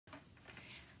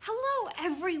Hello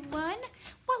everyone!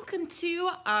 Welcome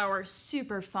to our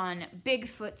super fun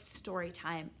Bigfoot story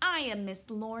time. I am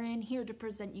Miss Lauren, here to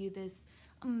present you this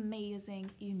amazing,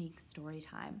 unique story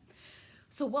time.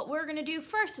 So what we're gonna do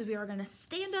first is we are gonna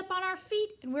stand up on our feet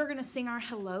and we're gonna sing our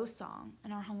hello song.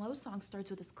 And our hello song starts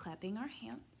with us clapping our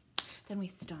hands, then we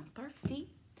stomp our feet,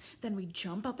 then we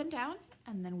jump up and down,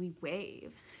 and then we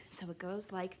wave. So it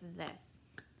goes like this.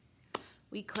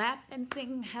 We clap and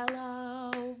sing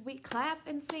hello, we clap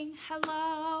and sing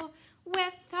hello.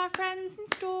 With our friends in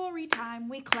story time,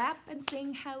 we clap and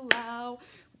sing hello.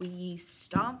 We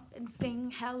stomp and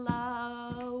sing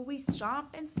hello, we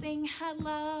stomp and sing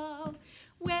hello.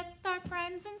 With our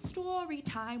friends in story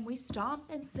time, we stomp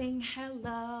and sing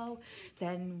hello.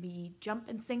 Then we jump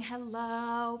and sing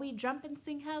hello, we jump and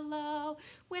sing hello.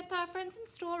 With our friends in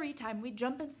story time, we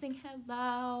jump and sing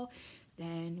hello.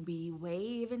 Then we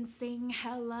wave and sing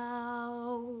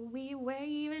hello, we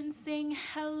wave and sing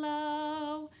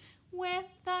hello. With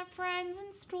our friends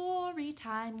in story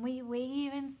time, we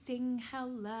wave and sing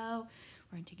hello.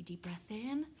 We're gonna take a deep breath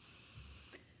in.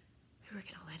 We're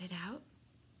gonna let it out.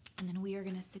 And then we are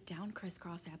gonna sit down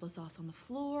crisscross applesauce on the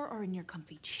floor or in your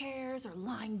comfy chairs or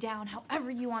lying down, however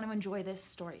you want to enjoy this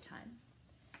story time.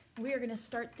 We are gonna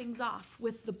start things off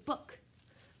with the book,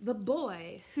 The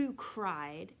Boy Who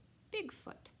Cried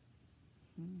Bigfoot.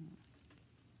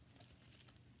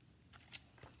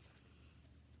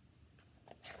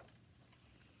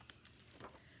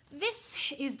 This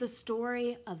is the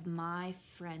story of my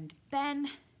friend Ben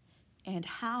and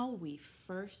how we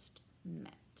first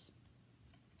met.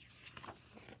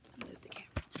 Move the camera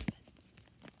a little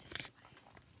bit this way.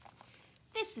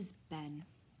 This is Ben.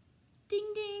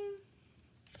 Ding ding.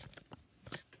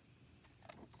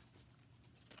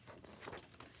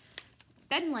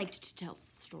 Ben liked to tell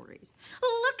stories.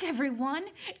 Look, everyone,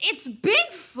 it's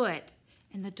Bigfoot!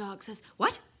 And the dog says,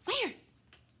 what? Where?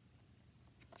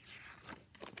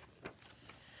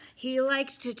 He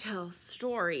liked to tell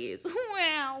stories.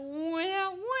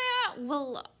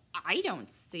 Well, I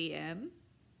don't see him.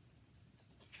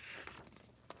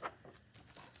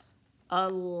 A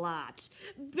lot.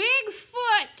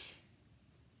 Bigfoot!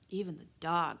 Even the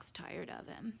dog's tired of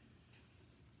him.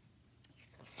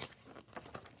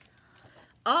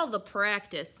 All the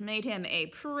practice made him a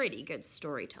pretty good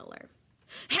storyteller.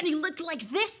 And he looked like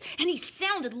this, and he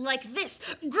sounded like this.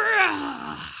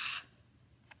 Grrrr!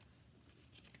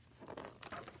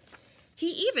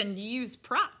 He even used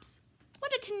props.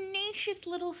 What a tenacious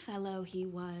little fellow he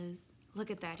was. Look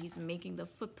at that, he's making the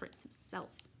footprints himself.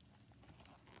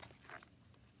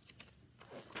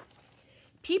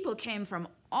 People came from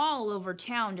all over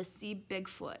town to see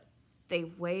Bigfoot. They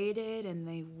waited and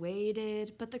they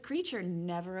waited, but the creature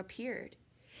never appeared.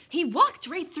 He walked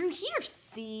right through here,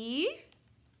 see?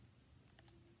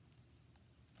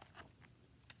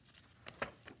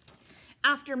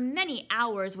 After many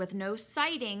hours with no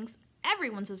sightings,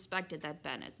 everyone suspected that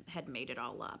Ben had made it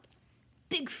all up.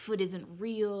 Bigfoot isn't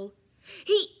real.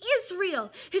 He is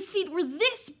real. His feet were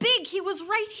this big. He was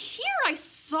right here. I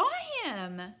saw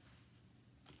him.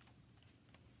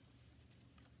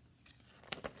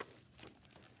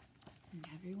 And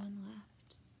everyone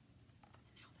left.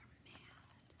 And now they're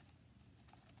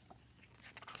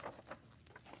mad.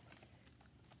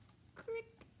 Crick.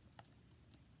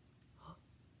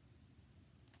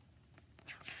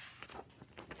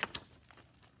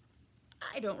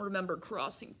 I don't remember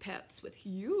crossing paths with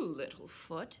you, little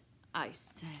foot, I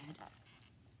said.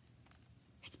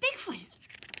 It's Bigfoot.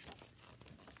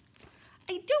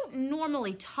 I don't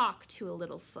normally talk to a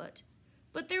little foot,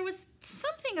 but there was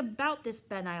something about this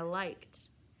Ben I liked.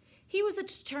 He was a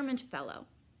determined fellow.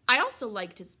 I also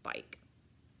liked his bike.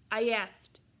 I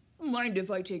asked, mind if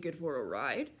I take it for a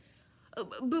ride?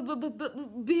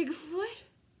 Bigfoot?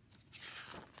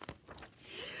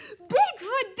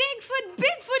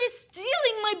 Bigfoot is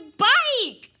stealing my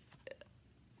bike!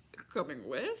 Coming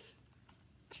with?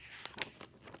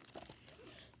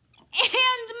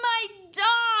 And my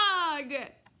dog!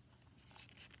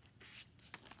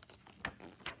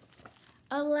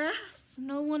 Alas,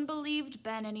 no one believed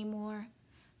Ben anymore.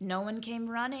 No one came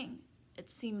running. It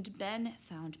seemed Ben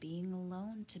found being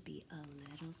alone to be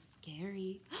a little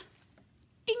scary.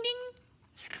 Ding ding!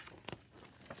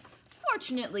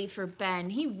 Fortunately for Ben,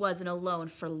 he wasn't alone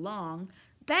for long.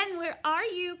 Ben, where are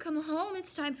you? Come home,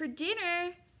 it's time for dinner.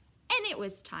 And it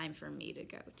was time for me to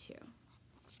go too.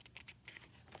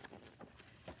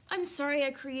 I'm sorry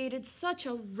I created such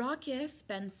a ruckus,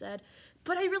 Ben said,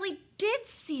 but I really did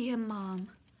see him, Mom.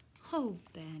 Oh,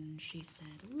 Ben, she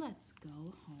said, let's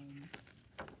go home.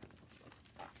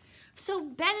 So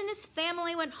Ben and his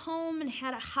family went home and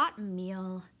had a hot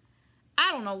meal.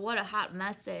 I don't know what a hot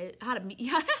mess is. I don't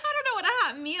know what a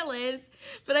hot meal is,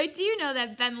 but I do know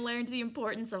that Ben learned the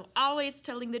importance of always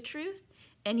telling the truth,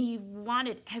 and he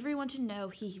wanted everyone to know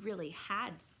he really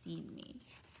had seen me.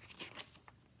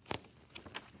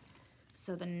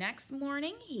 So the next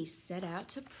morning, he set out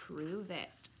to prove it.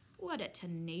 What a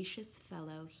tenacious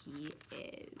fellow he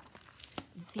is.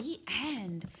 The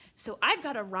end. So I've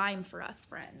got a rhyme for us,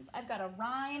 friends. I've got a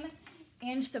rhyme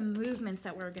and some movements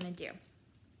that we're going to do.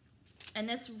 And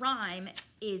this rhyme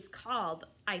is called,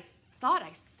 I Thought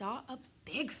I Saw a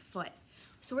Bigfoot.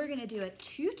 So we're going to do it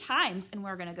 2 times, and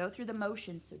we're going to go through the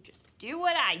motions. So just do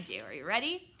what I do. Are you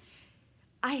ready?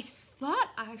 I thought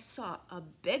I saw a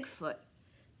Bigfoot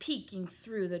peeking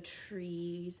through the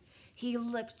trees. He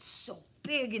looked so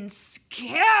big and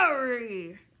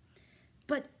scary.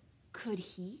 But could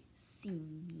he see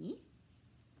me?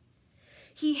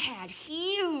 He had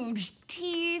huge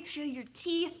teeth. Show your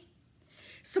teeth.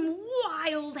 Some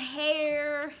wild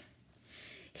hair.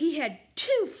 He had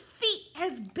 2 feet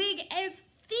as big as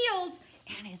fields,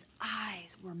 and his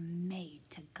eyes were made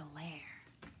to glare.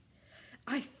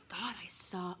 I thought I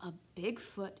saw a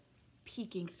Bigfoot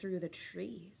peeking through the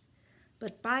trees,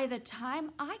 but by the time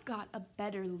I got a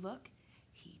better look,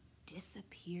 he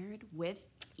disappeared with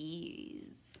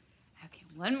ease. Okay,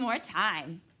 one more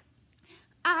time.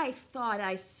 I thought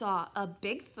I saw a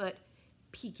Bigfoot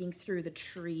peeking through the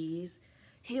trees.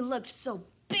 He looked so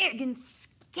big and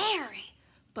scary,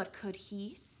 but could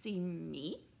he see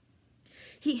me?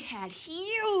 He had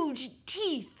huge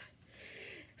teeth,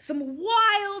 some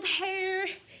wild hair.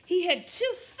 He had 2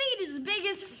 feet as big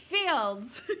as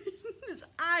fields. His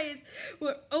eyes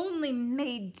were only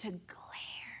made to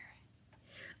glare.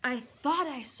 I thought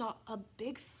I saw a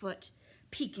Bigfoot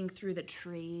peeking through the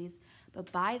trees,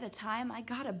 but by the time I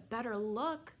got a better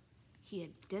look, he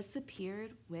had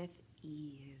disappeared with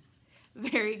ease.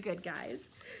 Very good, guys.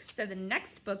 So the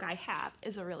next book I have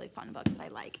is a really fun book that I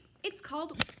like. It's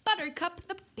called Buttercup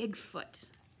the Bigfoot.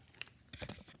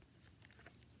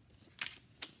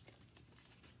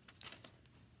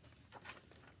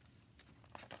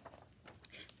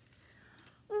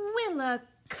 Willa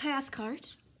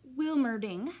Cathcart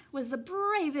Wilmerding was the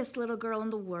bravest little girl in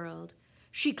the world.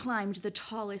 She climbed the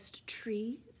tallest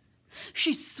trees.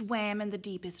 She swam in the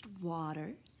deepest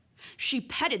waters. She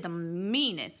petted the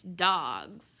meanest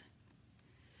dogs.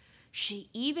 She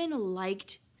even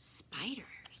liked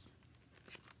spiders.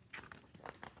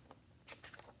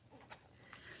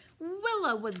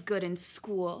 Willa was good in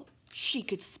school. She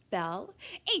could spell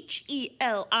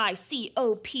Helicopter,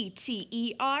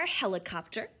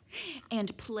 helicopter,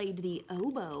 and played the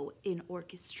oboe in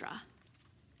orchestra.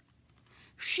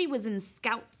 She was in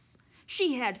Scouts.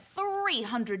 She had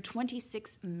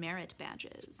 326 merit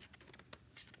badges.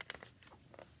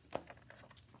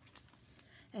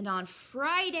 And on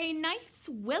Friday nights,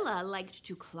 Willa liked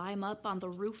to climb up on the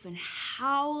roof and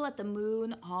howl at the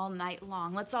moon all night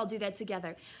long. Let's all do that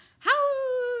together. Howl!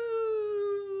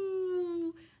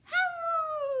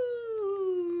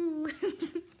 Howl!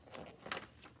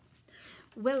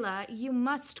 Willa, you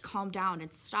must calm down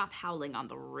and stop howling on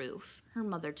the roof, her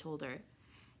mother told her.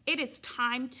 It is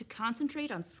time to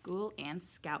concentrate on school and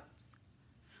Scouts.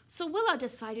 So Willa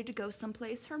decided to go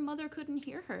someplace her mother couldn't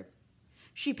hear her.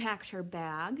 She packed her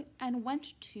bag and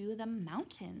went to the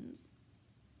mountains.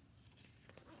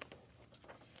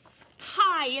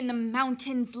 High in the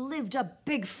mountains lived a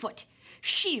Bigfoot.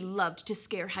 She loved to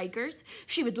scare hikers.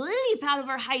 She would leap out of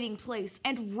her hiding place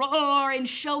and roar and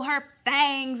show her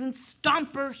fangs and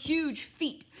stomp her huge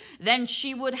feet. Then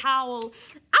she would howl,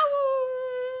 "Ow!"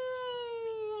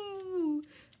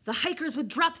 The hikers would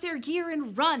drop their gear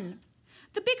and run.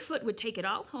 The Bigfoot would take it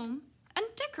all home and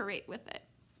decorate with it.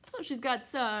 So she's got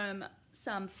some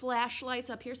flashlights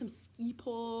up here, some ski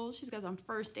poles. She's got some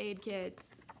first aid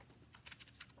kits.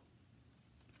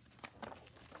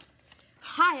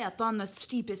 High up on the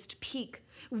steepest peak,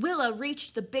 Willa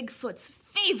reached the Bigfoot's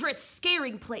favorite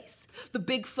scaring place. The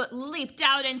Bigfoot leaped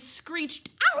out and screeched,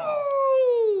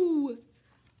 "Ow!"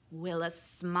 Willa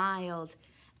smiled.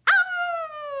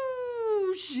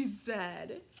 "Ow!" she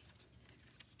said.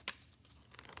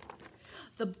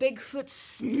 The Bigfoot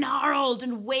snarled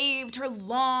and waved her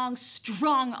long,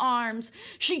 strong arms.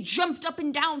 She jumped up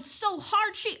and down so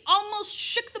hard she almost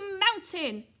shook the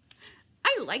mountain.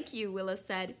 "I like you," Willa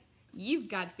said. "You've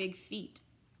got big feet."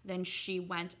 Then she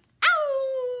went,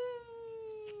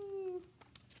 "Ow!"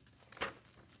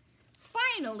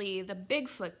 Finally, the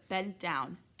Bigfoot bent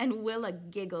down, and Willa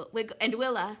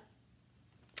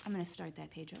I'm going to start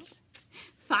that page over.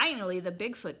 Finally, the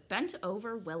Bigfoot bent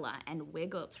over Willa and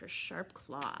wiggled her sharp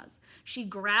claws. She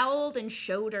growled and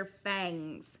showed her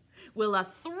fangs. Willa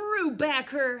threw threw back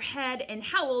her head and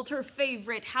howled her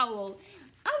favorite howl.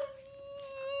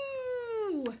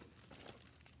 Ow!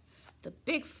 The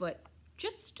Bigfoot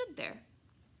just stood there.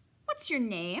 "What's your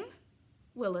name?"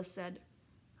 Willa said.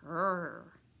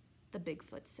 "Rrr," the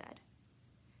Bigfoot said.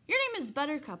 "Your name is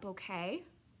Buttercup, okay?"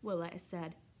 Willa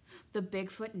said. The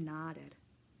Bigfoot nodded.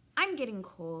 "I'm getting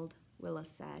cold," Willa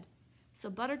said.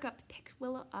 So Buttercup picked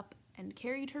Willa up and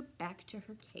carried her back to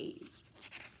her cave.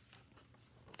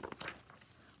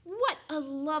 "What a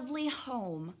lovely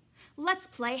home. Let's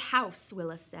play house,"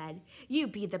 Willa said. "You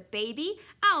be the baby,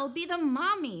 I'll be the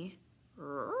mommy."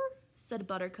 "Rrr," said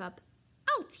Buttercup.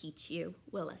 "I'll teach you,"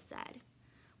 Willa said.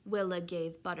 Willa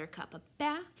gave Buttercup a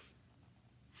bath.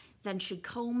 Then she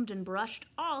combed and brushed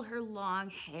all her long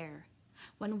hair.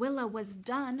 When Willa was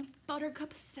done,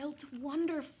 Buttercup felt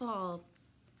wonderful.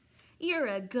 "You're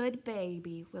a good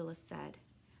baby," Willa said.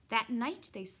 That night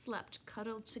they slept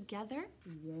cuddled together,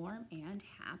 warm and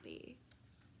happy.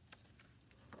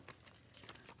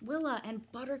 Willa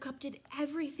and Buttercup did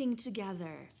everything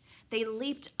together. They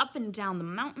leaped up and down the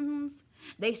mountains.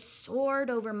 They soared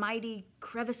over mighty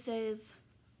crevices.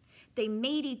 They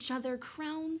made each other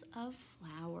crowns of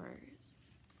flowers.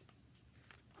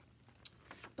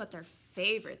 But their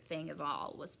favorite thing of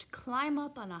all was to climb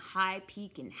up on a high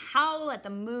peak and howl at the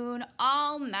moon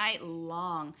all night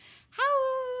long.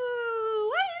 Howl!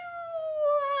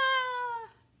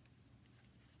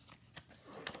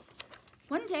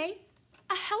 One day,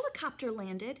 a helicopter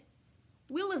landed.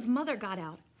 Willa's mother got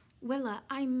out. "Willa,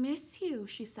 I miss you,"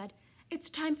 she said. "It's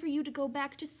time for you to go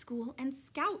back to school and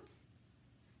scouts."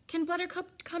 "Can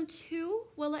Buttercup come too?"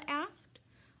 Willa asked.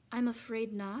 "I'm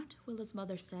afraid not," Willa's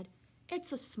mother said.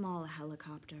 "It's a small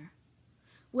helicopter."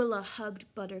 Willa hugged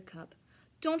Buttercup.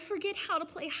 "Don't forget how to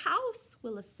play house,"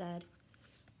 Willa said.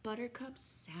 Buttercup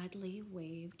sadly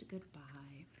waved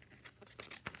goodbye.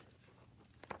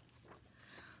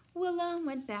 Willa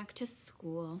went back to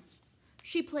school.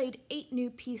 She played 8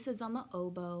 new pieces on the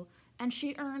oboe, and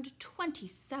she earned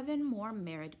 27 more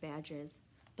merit badges,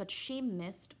 but she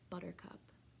missed Buttercup.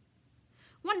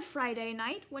 One Friday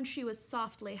night, when she was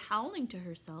softly howling to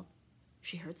herself,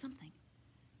 she heard something.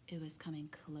 It was coming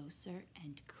closer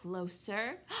and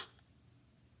closer.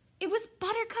 It was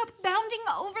Buttercup bounding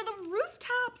over the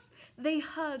rooftops. They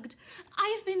hugged.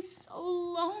 "I've been so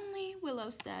lonely," Willow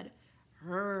said.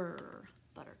 "Rrr,"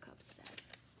 Buttercup said.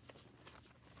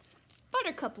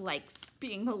 Buttercup likes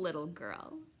being a little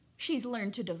girl. She's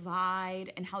learned to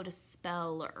divide and how to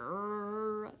spell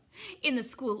 "rrr." In the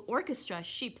school orchestra,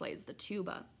 she plays the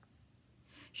tuba.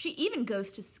 She even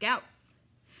goes to scouts.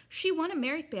 She won a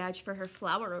merit badge for her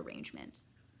flower arrangement.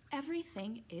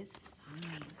 Everything is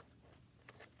fine.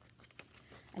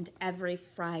 And every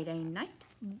Friday night,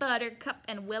 Buttercup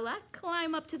and Willa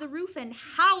climb up to the roof and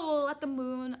howl at the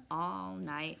moon all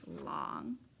night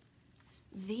long.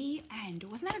 The end.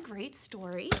 Wasn't that a great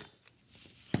story?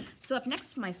 So up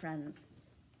next, my friends,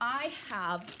 I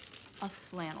have a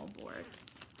flannel board,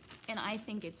 and I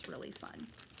think it's really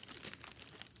fun.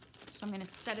 So I'm going to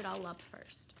set it all up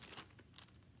first.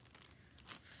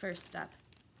 First up,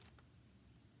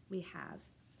 we have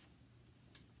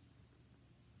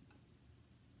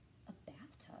a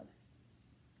bathtub.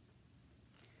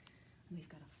 And we've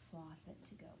got a faucet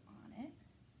to go on it.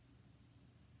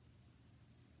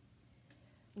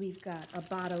 We've got a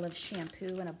bottle of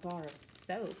shampoo and a bar of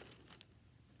soap.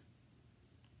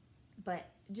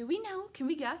 But do we know, can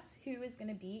we guess who is going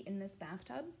to be in this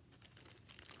bathtub?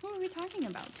 Who are we talking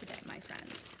about today, my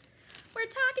friends? We're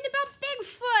talking about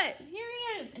Bigfoot! Here he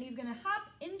is, and he's going to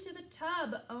hop into the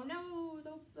tub. Oh no,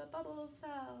 the bubbles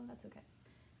fell. That's okay.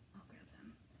 I'll grab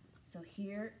them. So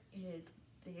here is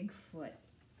Bigfoot.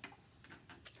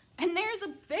 And there's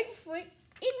a Bigfoot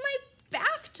in my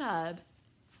bathtub.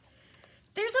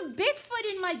 There's a Bigfoot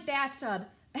in my bathtub,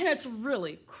 and it's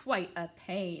really quite a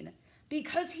pain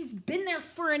because he's been there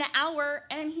for an hour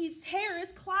and his hair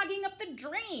is clogging up the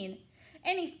drain,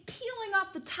 and he's peeling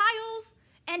off the tiles,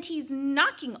 and he's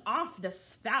knocking off the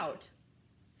spout.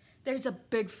 There's a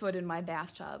Bigfoot in my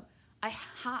bathtub. I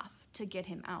have to get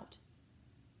him out.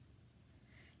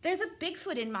 There's a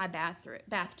Bigfoot in my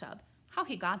bathtub. How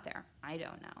he got there, I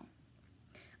don't know.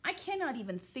 I cannot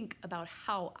even think about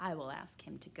how I will ask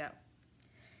him to go.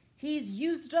 He's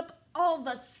used up all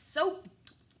the soap,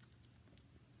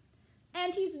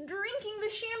 and he's drinking the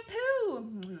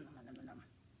shampoo.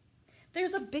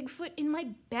 There's a Bigfoot in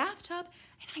my bathtub,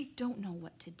 and I don't know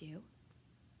what to do.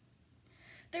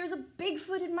 There's a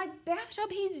Bigfoot in my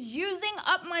bathtub. He's using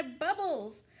up my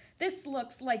bubbles. This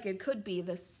looks like it could be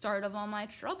the start of all my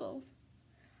troubles.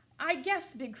 I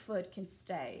guess Bigfoot can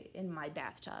stay in my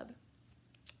bathtub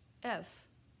if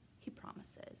He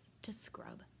promises to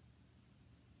scrub.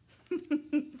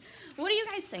 What do you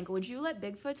guys think? Would you let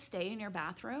Bigfoot stay in your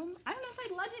bathroom? I don't know if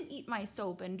I'd let him eat my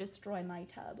soap and destroy my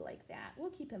tub like that.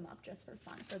 We'll keep him up just for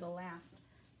fun for the last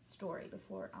story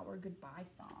before our goodbye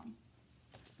song.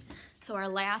 So our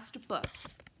last book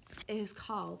is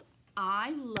called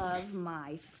I Love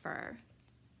My Fur.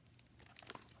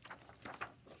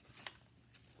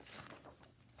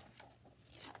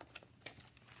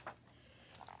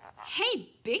 Hey,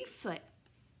 Bigfoot,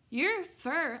 your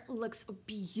fur looks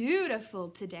beautiful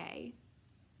today.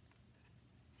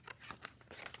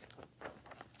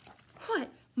 What?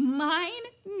 Mine?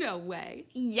 No way.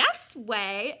 Yes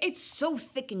way. It's so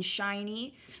thick and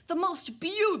shiny. The most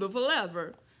beautiful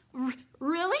ever.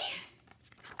 Really?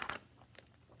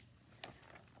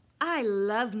 I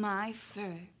love my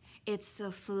fur. It's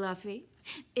so fluffy.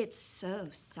 It's so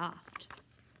soft.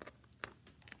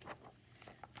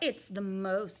 It's the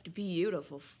most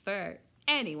beautiful fur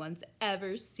anyone's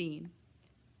ever seen.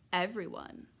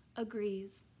 Everyone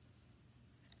agrees.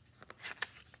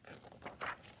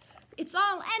 It's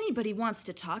all anybody wants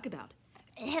to talk about.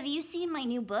 Have you seen my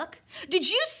new book? Did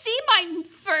you see my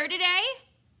fur today?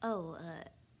 Oh,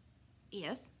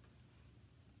 yes.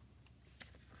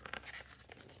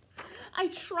 I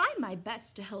try my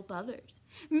best to help others.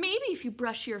 Maybe if you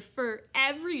brush your fur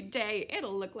every day,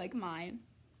 it'll look like mine.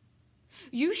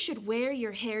 You should wear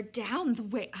your hair down the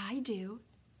way I do.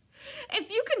 If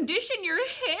you condition your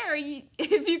hair,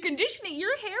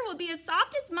 your hair will be as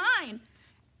soft as mine.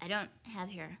 I don't have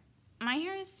hair. My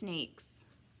hair is snakes.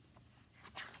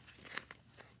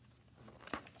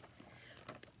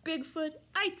 Bigfoot,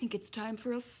 I think it's time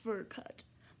for a fur cut.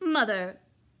 Mother,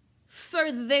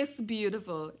 fur this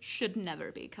beautiful should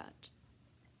never be cut.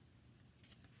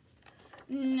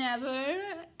 Never,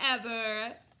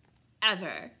 ever,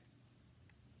 ever.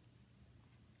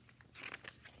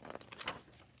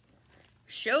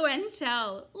 Show and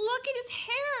tell. Look at his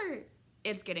hair.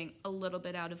 It's getting a little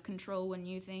bit out of control, wouldn't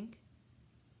you think?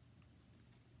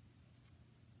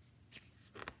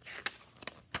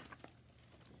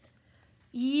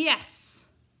 Yes,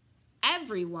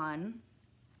 everyone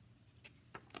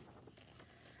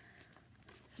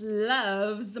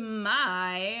loves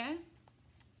my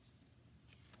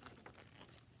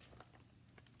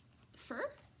fur.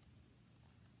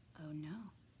 Oh no,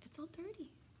 it's all dirty.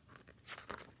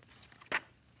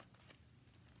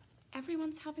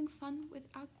 Everyone's having fun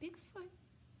without Bigfoot.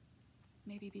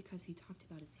 Maybe because he talked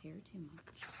about his hair too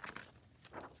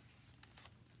much.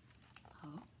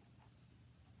 Oh.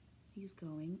 He's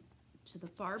going to the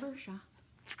barber shop.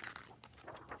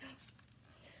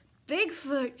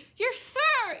 Bigfoot, your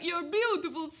fur, your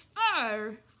beautiful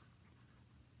fur.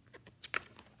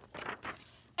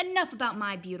 Enough about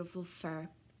my beautiful fur.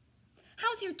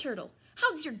 How's your turtle?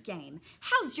 How's your game?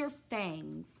 How's your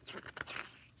fangs?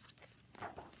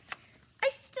 I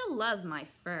still love my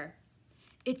fur.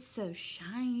 It's so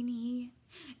shiny.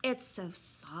 It's so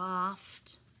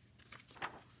soft.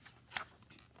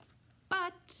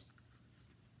 But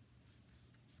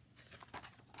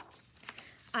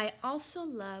I also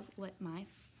love what my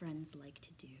friends like to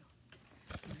do.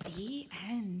 The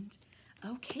end.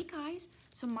 Okay, guys,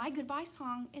 so my goodbye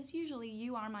song is usually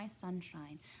You Are My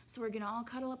Sunshine. So we're gonna all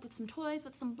cuddle up with some toys,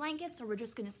 with some blankets, or we're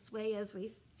just gonna sway as we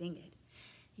sing it.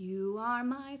 You are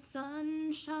my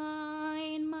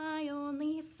sunshine, my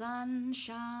only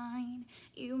sunshine.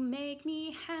 You make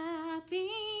me happy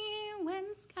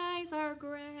when skies are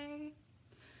gray.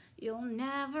 You'll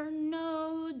never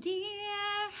know,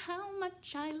 dear, how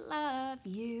much I love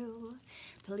you.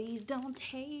 Please don't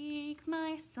take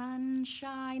my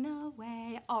sunshine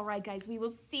away. All right, guys, we will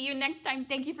see you next time.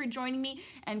 Thank you for joining me,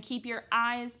 and keep your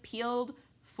eyes peeled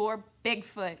for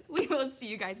Bigfoot. We will see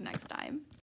you guys next time.